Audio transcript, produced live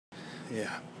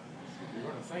Yeah. You're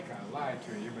going to think I lied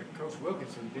to you, but Coach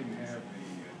Wilkinson didn't have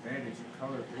the advantage of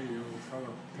color video,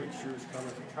 color pictures,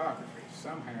 color photography.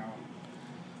 Somehow,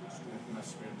 that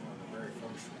must have been one of the very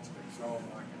first ones, but it's all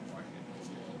black and white in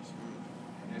these games.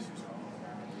 And this is all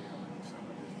around him and some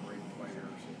of his great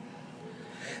players.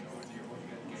 I have no idea what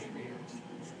that game is.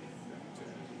 But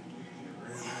there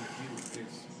are very few of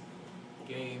his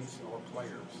games or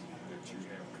players that you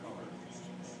have color.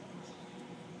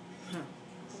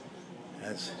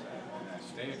 That's.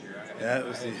 Stand here. I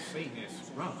hadn't seen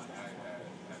this run.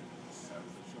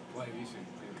 Plays in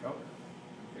color,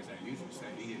 because I usually say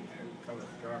he didn't have color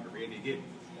photography, and he didn't.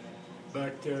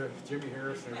 But Jimmy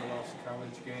Harris never lost a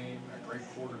college game. A great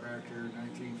quarterback here in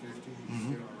 1950. He's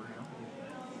still around.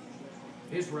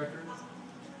 His record,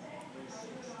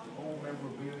 home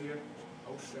memorabilia,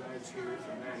 both sides here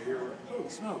from that era. Oh,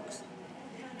 smokes!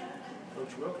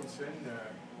 Coach Wilkinson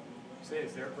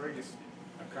says their greatest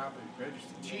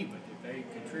achievement that they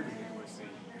contributed was the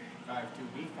 5-2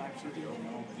 defense, or the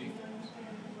Oklahoma defense.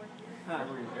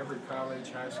 Every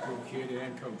college, high school kid,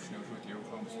 and coach knows what the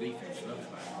Oklahoma's defense looks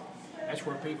like. That's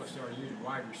where people started using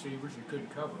wide receivers and couldn't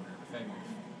cover them. Everything was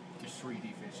just 3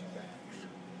 defensive backs.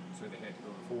 So they had to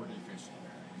go to 4 defensive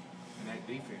backs. And that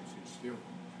defense is still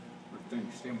where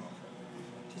things stem off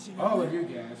of. All of you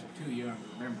guys are too young to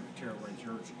remember the tearaway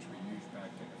jerseys we used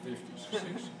back in the 50s or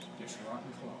 60s. Just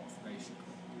rotten cloth, basically.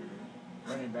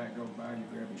 Running back goes by, you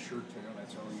grab his shirt tail,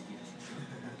 that's all you get.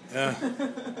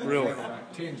 Really? They had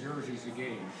about 10 jerseys a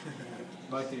game.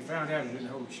 But they found out it didn't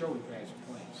hold shoulder pads in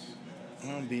place.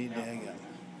 I'll be dang it.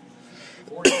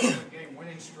 47-game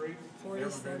winning streak.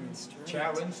 47 straight.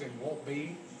 Challenged and won't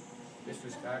be. This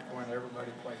was back when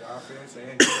everybody played offense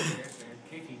and defense and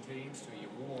kicking teams, so you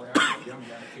wore out. A young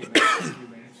guy came out for a few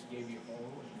minutes, gave you a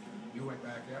ball, and you went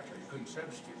back out there. You couldn't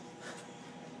substitute.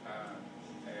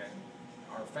 And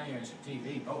our fans at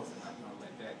TV, both are not going to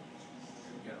let that,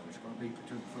 it's going to be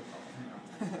platoon football.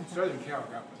 Southern Cal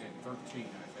got within 13,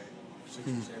 I think, 6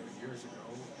 or 7 years ago,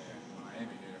 and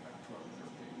Miami did about 12 or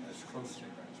 13. That's close to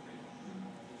that.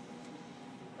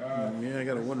 Yeah, I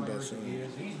got to wonder about something.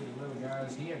 These are the little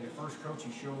guys. He had the first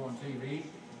coaching show on TV,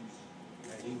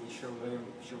 and he would show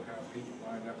how people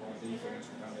lined up on defense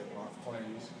and how they block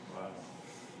plays. Wow.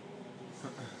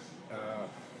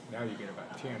 Now you get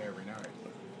about 10 every night.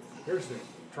 Here's the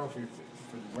trophy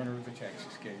for the winner of the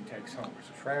Texas game takes home. It's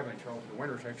a traveling trophy. The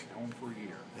winner takes it home for a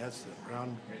year. That's the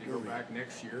round. And you go back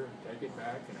next year, take it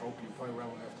back, and hope you play well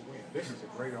enough to win. This is a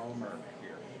great All-American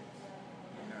here.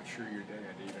 I'm not sure your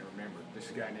dad even remembered. This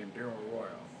guy named Darrell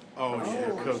Royal. Oh, yeah,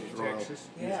 Coach Royal. Texas.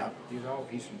 Yeah.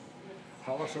 He's from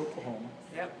Hollis, Oklahoma.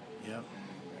 Yep. Yep.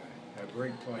 A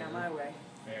great player. Yeah, my way.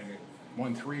 And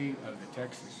won 3 of the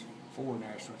Texas 4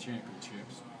 national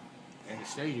championships. And the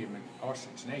stadium in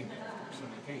Austin's named after him, so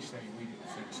they can't say we didn't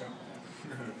say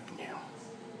something. Yeah.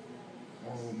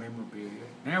 Moral memorabilia.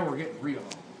 Now we're getting real.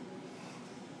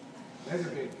 That's a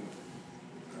big deal.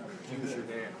 Accuse your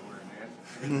dad of wearing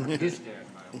that. His dad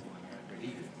might have worn that, but he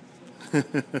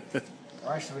didn't.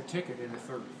 Price of a ticket in the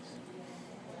 30s.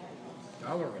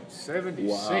 $1.70.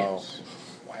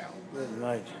 Wow. Good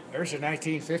night. There's a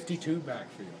 1952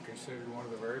 backfield, considered one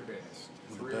of the very best.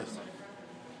 3 of them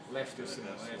left us in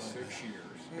the last 6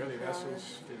 years. Billy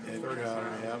Vessel's in the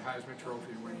 35 Heisman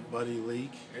Trophy winning. Buddy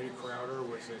Leak. Eddie Crowder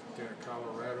was at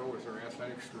Colorado as their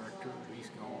athletics director. He's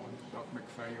gone. Buck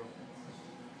McPhail.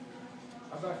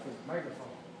 How about the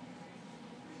megaphone?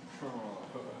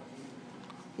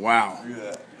 Wow.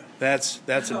 That's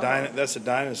a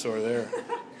dinosaur there.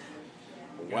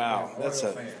 Wow. That's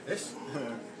a this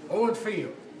Owen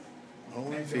Field.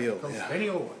 Owen Field. Coach Yeah. Benny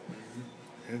Owen.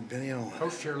 Benny Owen.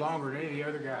 Coached here longer than any of the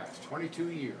other guys. 22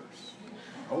 years.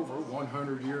 Over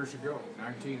 100 years ago.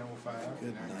 1905 to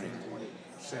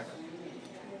 1927.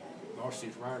 Lost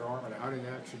his right arm in a hunting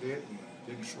accident and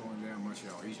didn't slow him down much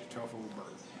at all. He's a tough old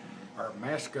bird. Our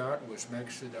mascot was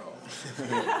Max the dog.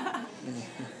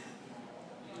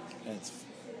 That's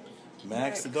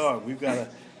Max the dog. We've got a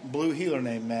blue heeler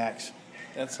named Max.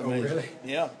 That's amazing. Oh, really?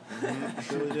 Yeah, we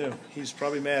really do. He's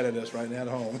probably mad at us right now at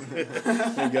home.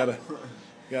 We've got a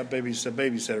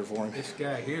babysitter for him. This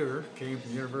guy here came from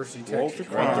the University of Texas.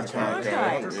 Walter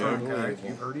Cronkite.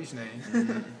 You've heard his name.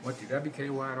 Went to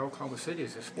WKY in Oklahoma City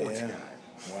as a sports guy.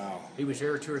 Wow. He was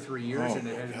there 2 or 3 years, and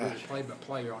they had to do the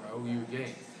play-by-play on an OU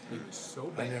game. He was so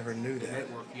bad. I never knew that. The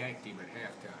network yanked him at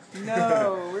halftime.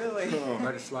 No, really?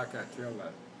 But it's like I tell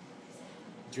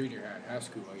junior high and high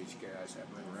school age guys that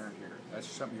live around here. That's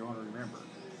something you want to remember.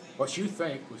 What you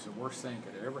think was the worst thing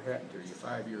that ever happened to you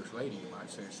 5 years later, you might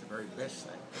say it's the very best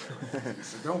thing.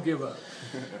 So don't give up.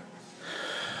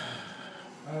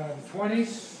 The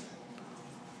 20s,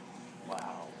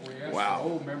 That's Wow. the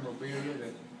old memorabilia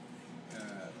that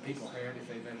people had if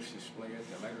they let us display it,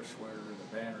 the letter sweater,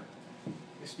 the banner.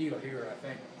 This deal here, I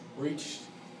think, reached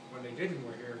when they didn't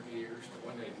wear ears, but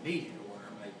when they needed to wear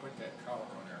them, they put that collar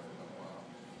on there for a little while.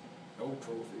 Old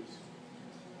trophies.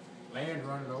 Land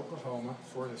run in Oklahoma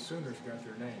before the Sooners got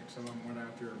their name. Some of them went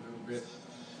out there a little bit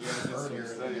earlier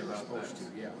than they were supposed to.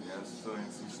 Yeah.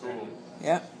 Studying some school.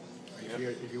 Yeah.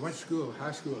 If you went to school,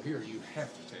 high school here, you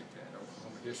have to take that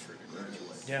Oklahoma history to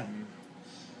graduate. Yeah.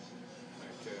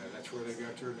 But that's where they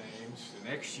got their names. The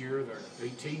next year, the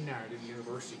 1890, the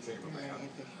university came about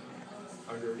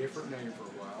under a different name for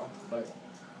a while. But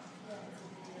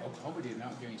Oklahoma did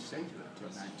not gain statehood until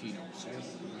 1907.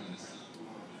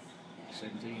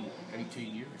 17,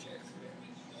 18 years after that.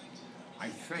 I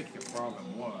think the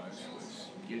problem was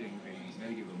getting the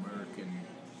Native American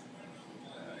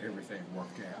everything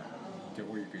worked out to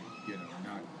where you could,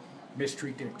 not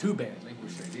mistreat them too badly,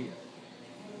 which they did,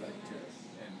 but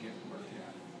and get it worked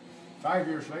out. 5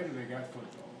 years later, they got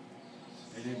football.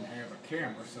 They didn't have a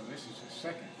camera, so this is the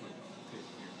second football pick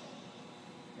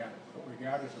here. What we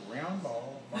got is a round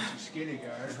ball, a bunch of skinny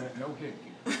guys with no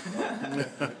headgear.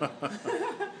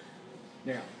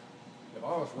 Now, the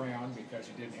ball is round because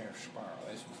it didn't have spiral.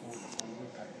 That's before the forward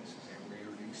pass. They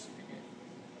were introduced to the game.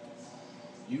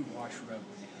 You watch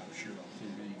rugby, I'm sure, on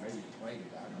TV. Maybe you played it.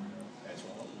 I don't know. That's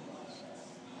all it was.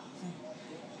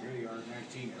 Here they are in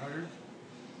 1900.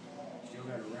 Still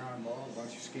got a round ball, a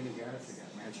bunch of skinny guys. They got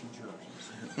matching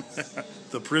jerseys.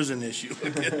 The prison issue.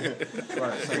 That's what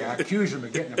I say. I accuse them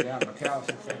of getting them down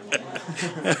McAllister family.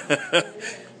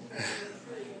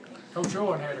 Coach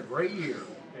Owen had a great year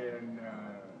in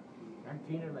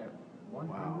 1911,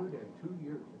 102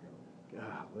 years ago.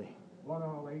 Golly. Won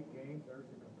all 8 games. There's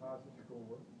the composite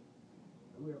score.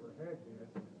 Whoever had this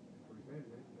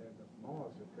presented it had the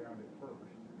Moss that found it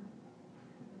first.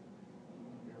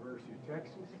 University of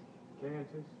Texas,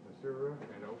 Kansas, Missouri,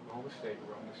 and Oklahoma State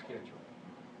were on the schedule.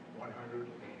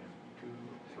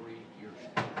 103 years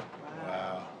ago.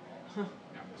 Wow.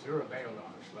 Now, Missouri bailed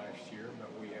on us last year, but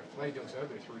we have played those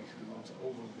other 3 schools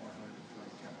over 103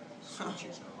 times, which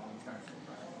is a long time for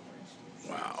rivalries.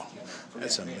 Wow.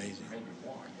 That's amazing. Maybe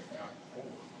 1, but not 4.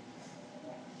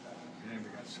 And then we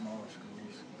got smaller schools.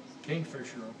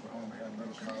 Kingfisher, Oklahoma, had a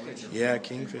little college. Yeah,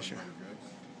 Kingfisher.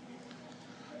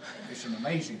 It's an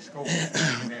amazing school in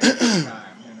that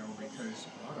time, because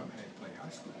a lot of them had to play high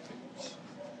school teams.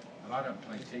 A lot of them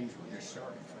played teams were just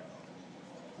starting from.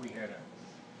 We had a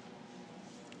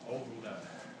old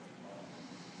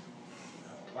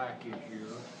plaque in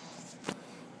here.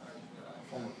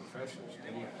 Former professors,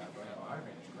 Eddie Ivan's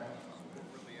grandfather,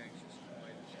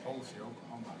 holds the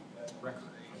Oklahoma record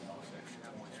for the most extra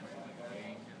points made in a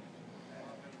game.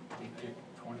 He kicked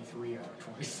 23 out of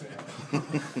 27.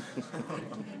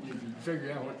 You can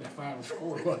figure out what the final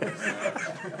score was.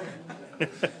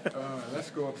 Let's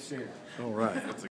go upstairs. All right.